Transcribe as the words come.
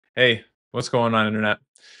Hey, what's going on, internet?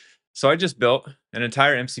 So I just built an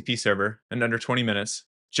entire MCP server in under 20 minutes,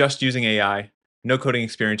 just using AI, no coding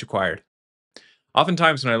experience required.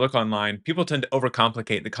 Oftentimes, when I look online, people tend to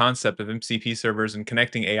overcomplicate the concept of MCP servers and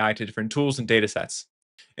connecting AI to different tools and datasets.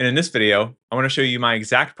 And in this video, I want to show you my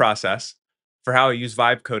exact process for how I use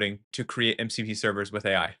vibe coding to create MCP servers with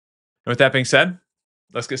AI. And with that being said,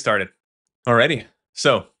 let's get started. Alrighty.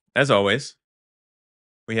 So, as always,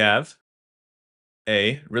 we have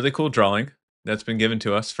a really cool drawing that's been given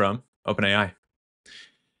to us from OpenAI.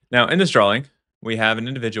 Now, in this drawing, we have an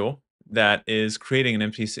individual that is creating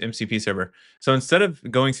an MCP server. So instead of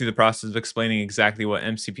going through the process of explaining exactly what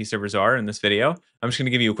MCP servers are in this video, I'm just going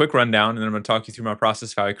to give you a quick rundown and then I'm going to talk you through my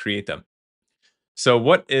process of how I create them. So,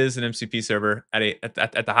 what is an MCP server at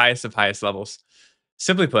the highest of highest levels?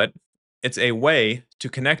 Simply put, it's a way to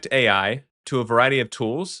connect AI to a variety of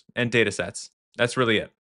tools and data sets. That's really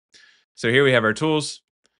it. So here we have our tools,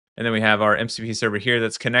 and then we have our MCP server here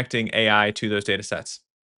that's connecting AI to those data sets.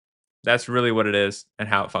 That's really what it is and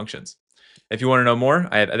how it functions. If you want to know more,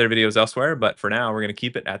 I have other videos elsewhere, but for now, we're going to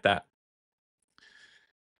keep it at that.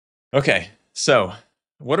 Okay, so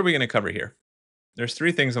what are we going to cover here? There's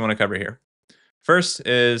three things I want to cover here. First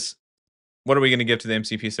is what are we going to give to the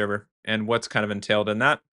MCP server and what's kind of entailed in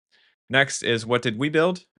that. Next is what did we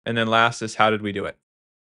build? And then last is how did we do it?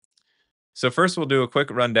 So first we'll do a quick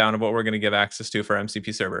rundown of what we're going to give access to for our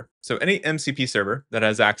MCP server. So any MCP server that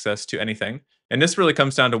has access to anything, and this really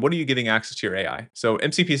comes down to what are you giving access to your AI? So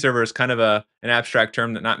MCP server is kind of an abstract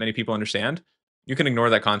term that not many people understand. You can ignore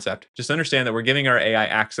that concept. Just understand that we're giving our AI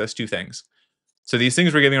access to things. So these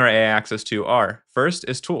things we're giving our AI access to are, first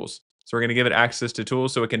is tools. So we're going to give it access to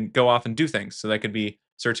tools so it can go off and do things. So that could be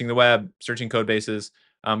searching the web, searching code bases,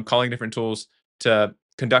 calling different tools to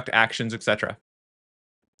conduct actions, etc.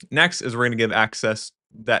 Next is we're going to give access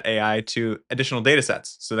that AI to additional data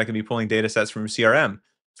sets. So that could be pulling data sets from your CRM,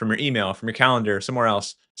 from your email, from your calendar, somewhere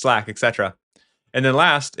else, Slack, etc. And then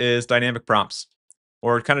last is dynamic prompts,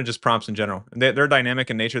 or kind of just prompts in general. They're dynamic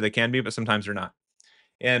in nature, they can be, but sometimes they're not.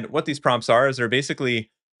 And what these prompts are is they're basically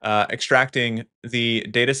extracting the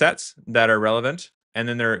data sets that are relevant, and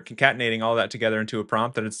then they're concatenating all that together into a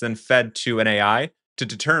prompt that it's then fed to an AI to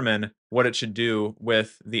determine what it should do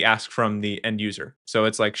with the ask from the end user. So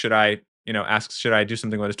it's like, should I, ask, should I do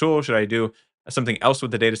something with this tool? Should I do something else with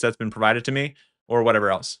the data sets been provided to me, or whatever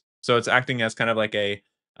else? So it's acting as kind of like think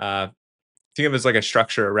of it as like a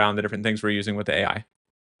structure around the different things we're using with the AI.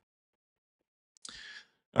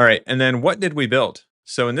 All right, and then what did we build?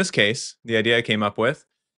 So in this case, the idea I came up with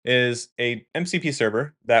is a MCP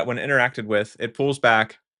server that when interacted with, it pulls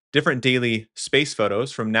back different daily space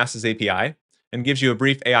photos from NASA's API and gives you a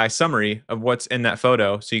brief AI summary of what's in that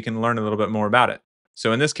photo so you can learn a little bit more about it.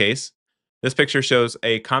 So in this case, this picture shows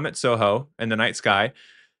a comet Soho in the night sky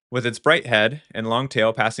with its bright head and long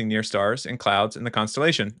tail passing near stars and clouds in the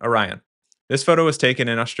constellation Orion. This photo was taken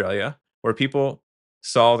in Australia where people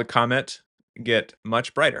saw the comet get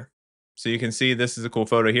much brighter. So you can see this is a cool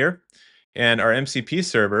photo here. And our MCP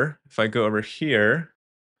server, if I go over here,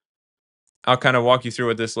 I'll kind of walk you through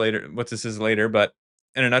what this is later, but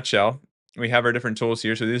in a nutshell, we have our different tools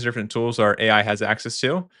here. So these different tools our AI has access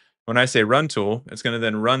to. When I say run tool, it's going to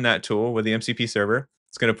then run that tool with the MCP server.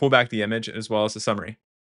 It's going to pull back the image as well as the summary.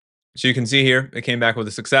 So you can see here, it came back with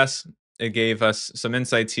a success. It gave us some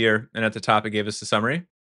insights here, and at the top, it gave us a summary.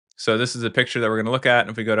 So this is a picture that we're going to look at. And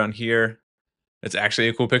if we go down here, it's actually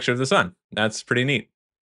a cool picture of the sun. That's pretty neat.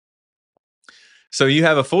 So you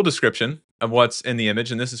have a full description of what's in the image,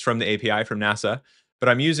 and this is from the API from NASA, but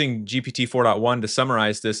I'm using GPT 4.1 to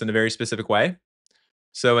summarize this in a very specific way.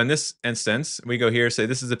 So in this instance, we go here, say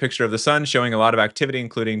this is a picture of the sun showing a lot of activity,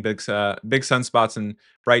 including big sunspots and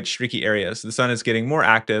bright streaky areas. The sun is getting more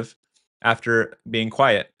active after being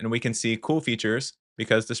quiet, and we can see cool features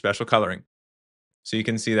because the special coloring. So you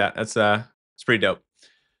can see that. It's pretty dope.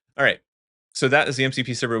 All right. So that is the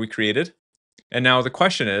MCP server we created. And now the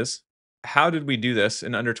question is, how did we do this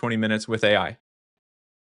in under 20 minutes with AI?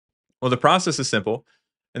 Well, the process is simple.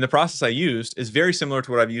 And the process I used is very similar to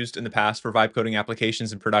what I've used in the past for vibe coding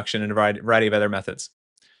applications in production and a variety of other methods.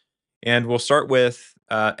 And we'll start with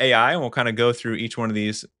AI, and we'll kind of go through each one of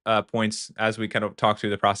these points as we kind of talk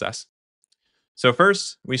through the process. So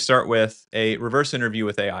first, we start with a reverse interview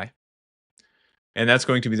with AI. And that's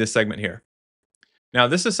going to be this segment here. Now,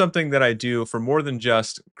 this is something that I do for more than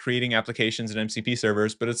just creating applications and MCP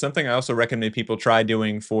servers, but it's something I also recommend people try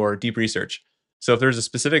doing for deep research. So if there's a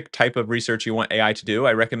specific type of research you want AI to do,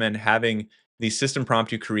 I recommend having the system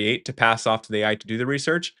prompt you create to pass off to the AI to do the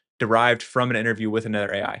research derived from an interview with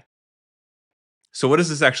another AI. So what does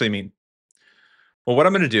this actually mean? Well, what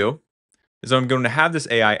I'm going to do is I'm going to have this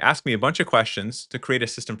AI ask me a bunch of questions to create a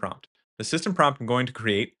system prompt. The system prompt I'm going to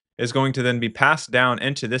create is going to then be passed down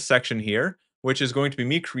into this section here, which is going to be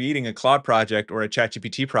me creating a Claude project or a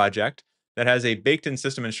ChatGPT project that has a baked in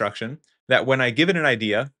system instruction that when I give it an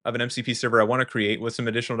idea of an MCP server I want to create with some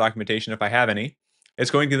additional documentation if I have any,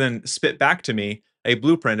 it's going to then spit back to me a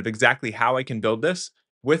blueprint of exactly how I can build this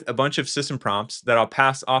with a bunch of system prompts that I'll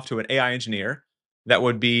pass off to an AI engineer that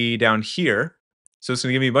would be down here. So it's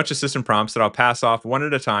going to give me a bunch of system prompts that I'll pass off one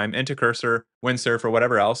at a time into Cursor, Windsurf, or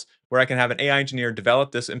whatever else, where I can have an AI engineer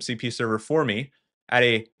develop this MCP server for me at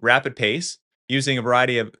a rapid pace using a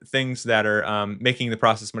variety of things that are making the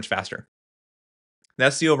process much faster.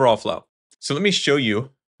 That's the overall flow. So let me show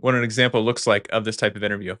you what an example looks like of this type of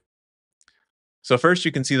interview. So first,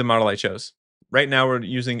 you can see the model I chose. Right now, we're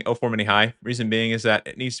using O4 Mini High. Reason being is that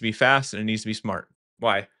it needs to be fast and it needs to be smart.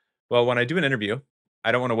 Why? Well, when I do an interview,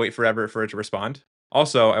 I don't want to wait forever for it to respond.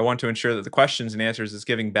 Also, I want to ensure that the questions and answers it's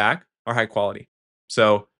giving back are high quality.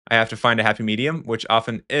 So I have to find a happy medium, which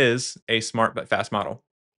often is a smart but fast model.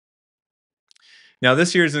 Now,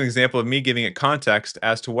 this here is an example of me giving it context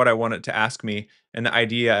as to what I want it to ask me and the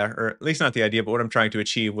idea, or at least not the idea, but what I'm trying to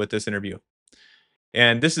achieve with this interview.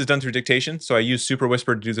 And this is done through dictation. So I use Super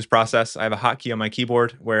Whisper to do this process. I have a hotkey on my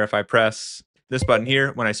keyboard where if I press this button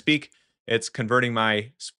here, when I speak, it's converting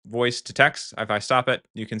my voice to text. If I stop it,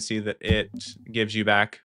 you can see that it gives you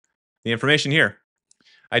back the information here.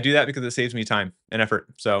 I do that because it saves me time and effort.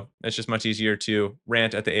 So it's just much easier to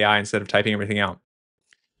rant at the AI instead of typing everything out.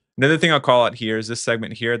 Another thing I'll call out here is this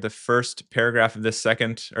segment here, the first paragraph of this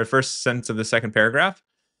second, or first sentence of the second paragraph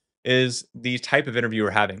is the type of interview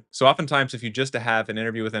we're having. So oftentimes, if you just have an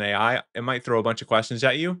interview with an AI, it might throw a bunch of questions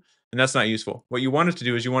at you, and that's not useful. What you want it to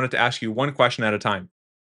do is you want it to ask you one question at a time.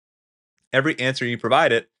 Every answer you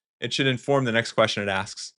provide it, it should inform the next question it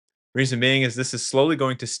asks. Reason being is this is slowly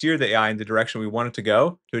going to steer the AI in the direction we want it to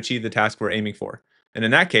go to achieve the task we're aiming for. And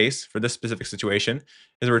in that case, for this specific situation,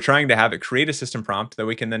 is we're trying to have it create a system prompt that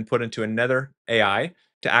we can then put into another AI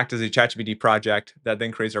to act as a ChatGPT project that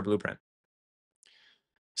then creates our blueprint.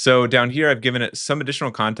 So down here, I've given it some additional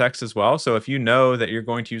context as well. So if you know that you're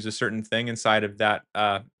going to use a certain thing inside of that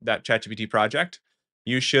ChatGPT project,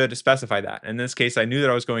 you should specify that. In this case, I knew that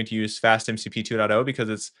I was going to use Fast MCP 2.0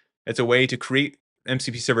 because it's a way to create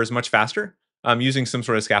MCP servers much faster using some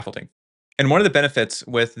sort of scaffolding. And one of the benefits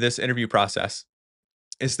with this interview process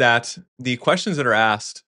is that the questions that are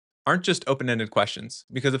asked aren't just open-ended questions,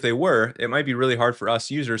 because if they were, it might be really hard for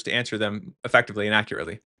us users to answer them effectively and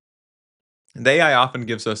accurately. The AI often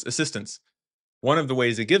gives us assistance. One of the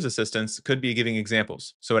ways it gives assistance could be giving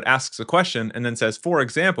examples. So it asks a question and then says, for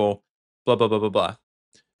example, blah, blah, blah, blah, blah.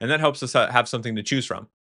 And that helps us have something to choose from.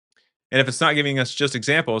 And if it's not giving us just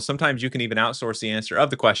examples, sometimes you can even outsource the answer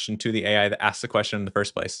of the question to the AI that asked the question in the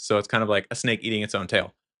first place. So it's kind of like a snake eating its own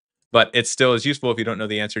tail. But it still is useful if you don't know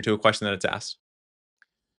the answer to a question that it's asked.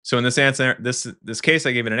 So in this case,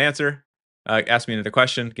 I gave it an answer, asked me another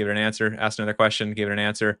question, gave it an answer, asked another question, gave it an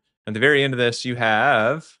answer. At the very end of this, you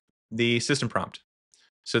have the system prompt.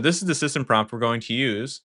 So this is the system prompt we're going to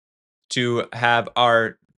use to have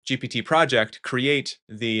our GPT project create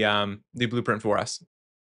the blueprint for us.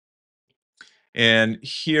 And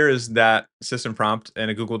here is that system prompt in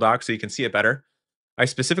a Google Doc so you can see it better. I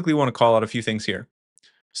specifically want to call out a few things here.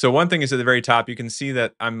 So one thing is at the very top, you can see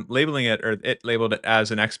that I'm labeling it, or it labeled it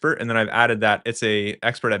as an expert, and then I've added that it's a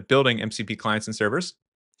expert at building MCP clients and servers.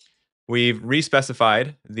 We've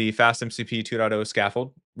respecified the Fast MCP 2.0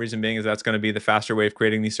 scaffold. Reason being is that's going to be the faster way of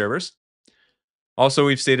creating these servers. Also,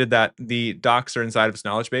 we've stated that the docs are inside of its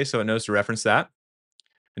knowledge base, so it knows to reference that.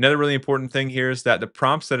 Another really important thing here is that the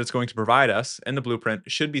prompts that it's going to provide us in the blueprint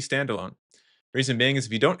should be standalone. Reason being is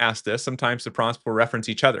if you don't ask this, sometimes the prompts will reference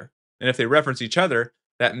each other. And if they reference each other,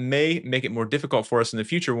 that may make it more difficult for us in the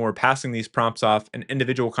future when we're passing these prompts off in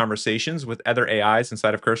individual conversations with other AIs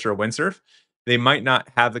inside of Cursor or Windsurf. They might not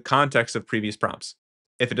have the context of previous prompts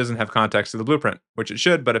if it doesn't have context of the blueprint, which it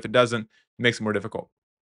should, but if it doesn't, it makes it more difficult.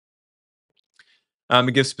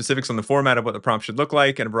 It gives specifics on the format of what the prompt should look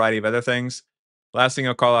like and a variety of other things. Last thing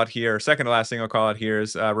I'll call out here, or second to last thing I'll call out here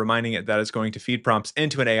is reminding it that it's going to feed prompts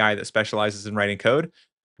into an AI that specializes in writing code.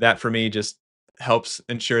 That for me just helps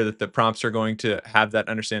ensure that the prompts are going to have that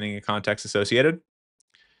understanding and context associated.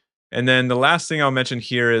 And then the last thing I'll mention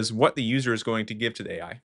here is what the user is going to give to the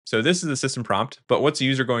AI. So this is the system prompt, but what's the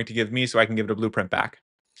user going to give me so I can give it a blueprint back?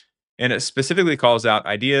 And it specifically calls out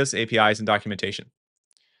ideas, APIs, and documentation.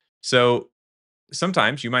 So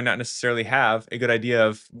sometimes you might not necessarily have a good idea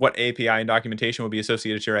of what API and documentation will be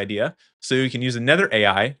associated to your idea. So you can use another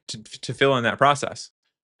AI to fill in that process.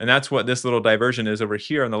 And that's what this little diversion is over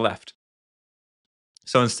here on the left.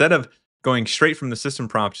 So instead of going straight from the system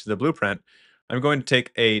prompt to the blueprint, I'm going to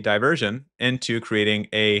take a diversion into creating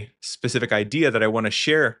a specific idea that I want to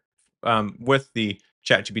share with the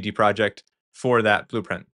ChatGPT project for that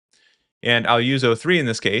blueprint. And I'll use O3 in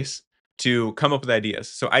this case to come up with ideas.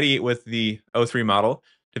 So ideate with the O3 model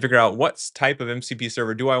to figure out what type of MCP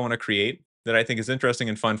server do I want to create that I think is interesting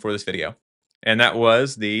and fun for this video. And that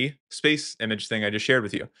was the space image thing I just shared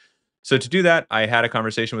with you. So to do that, I had a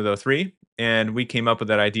conversation with O3 and we came up with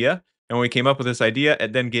that idea. And when we came up with this idea,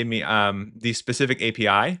 it then gave me the specific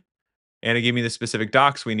API and it gave me the specific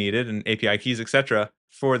docs we needed and API keys, etc.,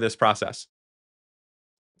 for this process.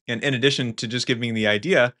 And in addition to just giving me the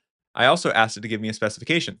idea, I also asked it to give me a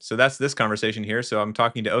specification. So that's this conversation here. So I'm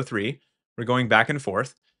talking to O3. We're going back and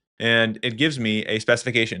forth, and it gives me a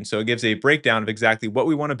specification. So it gives a breakdown of exactly what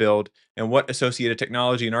we want to build and what associated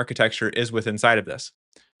technology and architecture is with inside of this.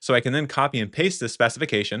 So I can then copy and paste this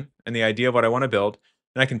specification and the idea of what I want to build,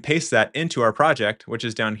 and I can paste that into our project, which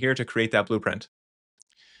is down here to create that blueprint.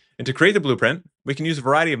 And to create the blueprint, we can use a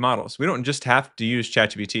variety of models. We don't just have to use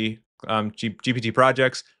ChatGPT, GPT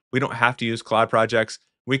projects. We don't have to use Claude projects.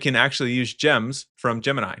 We can actually use gems from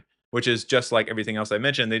Gemini, which is just like everything else I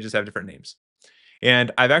mentioned. They just have different names.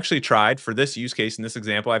 And I've actually tried for this use case in this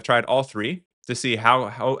example, I've tried all three to see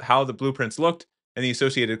how the blueprints looked and the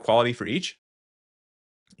associated quality for each.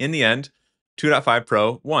 In the end, 2.5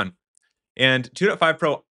 Pro won. And 2.5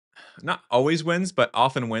 Pro not always wins, but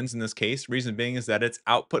often wins in this case. Reason being is that its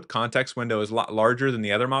output context window is a lot larger than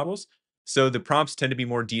the other models. So the prompts tend to be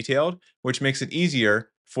more detailed, which makes it easier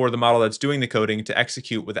for the model that's doing the coding to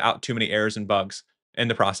execute without too many errors and bugs in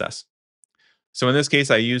the process. So in this case,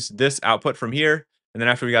 I used this output from here. And then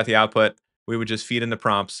after we got the output, we would just feed in the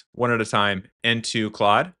prompts one at a time into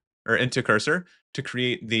Claude or into Cursor to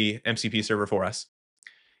create the MCP server for us.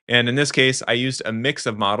 And in this case, I used a mix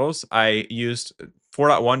of models. I used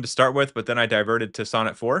 4.1 to start with, but then I diverted to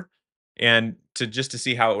Sonnet 4 and to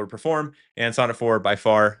see how it would perform. And Sonnet 4 by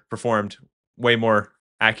far performed way more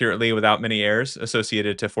accurately without many errors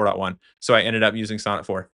associated to 4.1. So I ended up using Sonnet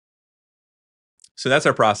 4. So that's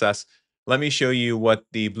our process. Let me show you what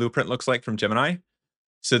the blueprint looks like from Gemini.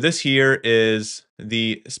 So this here is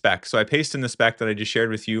the spec. So I paste in the spec that I just shared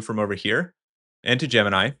with you from over here into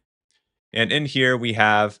Gemini. And in here, we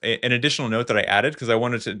have an additional note that I added because I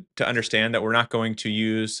wanted to understand that we're not going to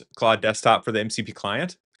use Claude Desktop for the MCP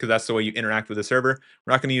client because that's the way you interact with the server.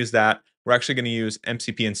 We're not going to use that. We're actually going to use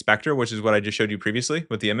MCP Inspector, which is what I just showed you previously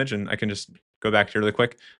with the image. And I can just go back here really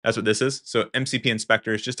quick. That's what this is. So MCP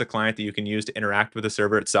Inspector is just a client that you can use to interact with the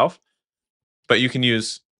server itself. But you can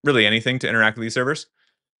use really anything to interact with these servers.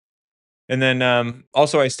 And then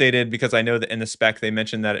also I stated, because I know that in the spec they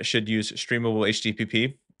mentioned that it should use streamable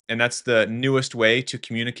HTTP. And that's the newest way to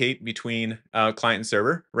communicate between client and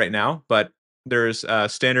server right now. But there's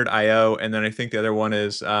standard IO, and then I think the other one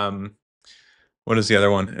is what is the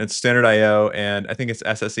other one? It's standard IO, and I think it's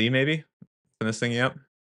SSE maybe. From this thing up.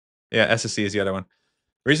 Yeah, SSE is the other one.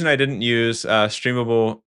 The reason I didn't use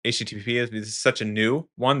streamable HTTP is because it's such a new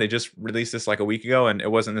one. They just released this like a week ago, and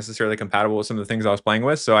it wasn't necessarily compatible with some of the things I was playing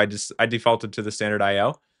with. So I defaulted to the standard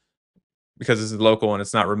IO because this is local and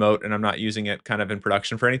it's not remote, and I'm not using it kind of in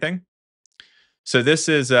production for anything. So this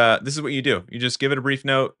is what you do. You just give it a brief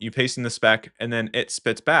note, you paste in the spec, and then it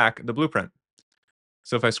spits back the blueprint.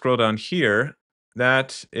 So if I scroll down here,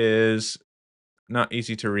 that is not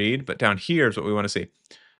easy to read, but down here is what we want to see.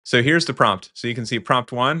 So here's the prompt. So you can see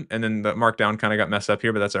prompt 1, and then the markdown kind of got messed up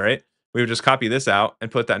here, but that's all right. We would just copy this out and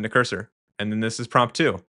put that into Cursor. And then this is prompt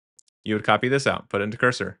 2. You would copy this out, put it into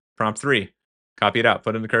Cursor. Prompt 3, copy it out,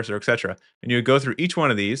 put it into Cursor, etc. And you would go through each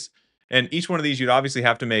one of these, and each one of these you'd obviously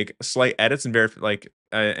have to make slight edits and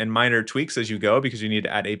and minor tweaks as you go because you need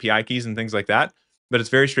to add API keys and things like that. But it's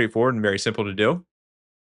very straightforward and very simple to do.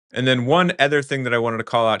 And then one other thing that I wanted to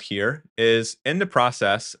call out here is in the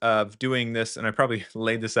process of doing this, and I probably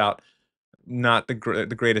laid this out not the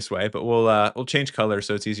greatest way, but we'll change color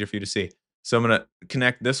so it's easier for you to see. So I'm going to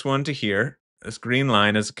connect this one to here. This green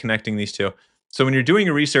line is connecting these two. So when you're doing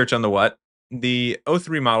your research on the what, the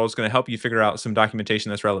O3 model is going to help you figure out some documentation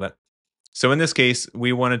that's relevant. So in this case,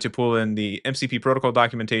 we wanted to pull in the MCP protocol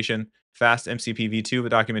documentation, fast MCP v2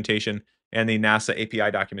 documentation, and the NASA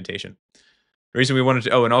API documentation. The reason we wanted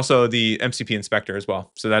to, and also the MCP inspector as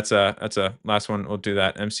well. So that's a last one. We'll do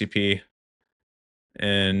that. MCP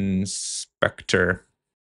inspector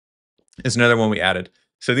is another one we added.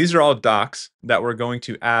 So these are all docs that we're going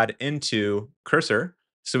to add into Cursor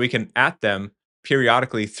so we can add them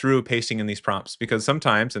periodically through pasting in these prompts, because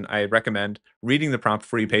sometimes, and I recommend reading the prompt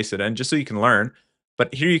before you paste it in just so you can learn.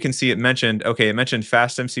 But here you can see it mentioned, okay, it mentioned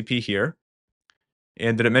fast MCP here.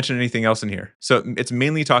 And did it mention anything else in here? So it's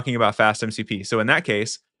mainly talking about fast MCP. So in that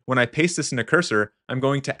case, when I paste this into cursor, I'm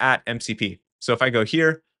going to at MCP. So if I go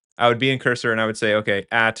here, I would be in cursor and I would say, okay,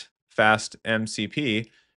 at fast MCP,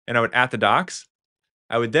 and I would at the docs.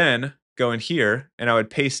 I would then go in here and I would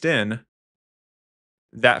paste in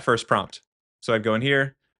that first prompt. So I'd go in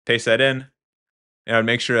here, paste that in, and I'd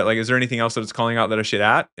make sure that, like, is there anything else that it's calling out that I should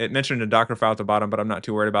add? It mentioned a Docker file at the bottom, but I'm not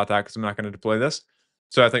too worried about that because I'm not going to deploy this.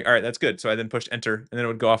 So I think, all right, that's good. So I then pushed enter, and then it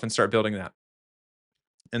would go off and start building that.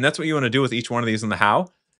 And that's what you want to do with each one of these in the how.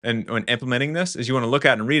 And when implementing this, is you want to look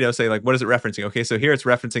at and read it, say, like, what is it referencing? Okay, so here it's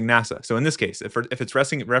referencing NASA. So in this case, if it's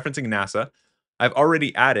referencing NASA, I've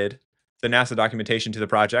already added the NASA documentation to the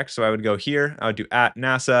project. So I would go here, I would do at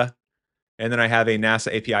NASA, and then I have a NASA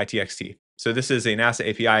API TXT. So this is a NASA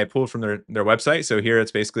API I pulled from their website. So here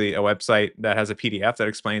it's basically a website that has a PDF that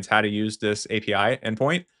explains how to use this API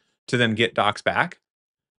endpoint to then get docs back.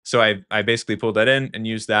 So I basically pulled that in and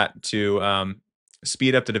used that to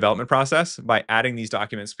speed up the development process by adding these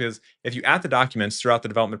documents. Because if you add the documents throughout the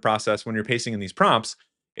development process when you're pasting in these prompts,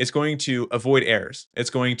 it's going to avoid errors. It's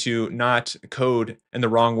going to not code in the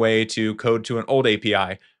wrong way to code to an old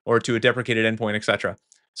API or to a deprecated endpoint, etc.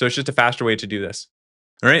 So it's just a faster way to do this.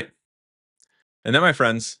 All right. And that, my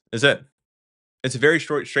friends, is it. It's a very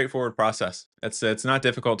straightforward process. It's not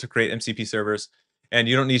difficult to create MCP servers, and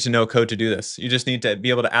you don't need to know code to do this. You just need to be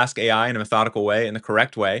able to ask AI in a methodical way, in the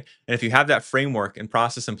correct way. And if you have that framework and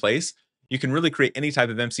process in place, you can really create any type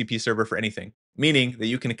of MCP server for anything, meaning that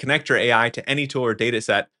you can connect your AI to any tool or data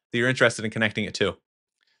set that you're interested in connecting it to.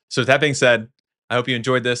 So with that being said, I hope you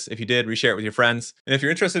enjoyed this. If you did, reshare it with your friends. And if you're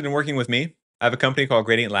interested in working with me, I have a company called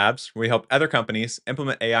Gradient Labs where we help other companies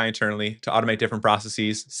implement AI internally to automate different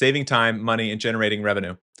processes, saving time, money, and generating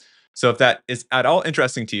revenue. So if that is at all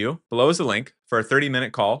interesting to you, below is a link for a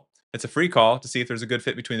 30-minute call. It's a free call to see if there's a good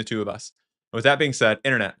fit between the two of us. And with that being said,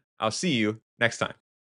 Internet, I'll see you next time.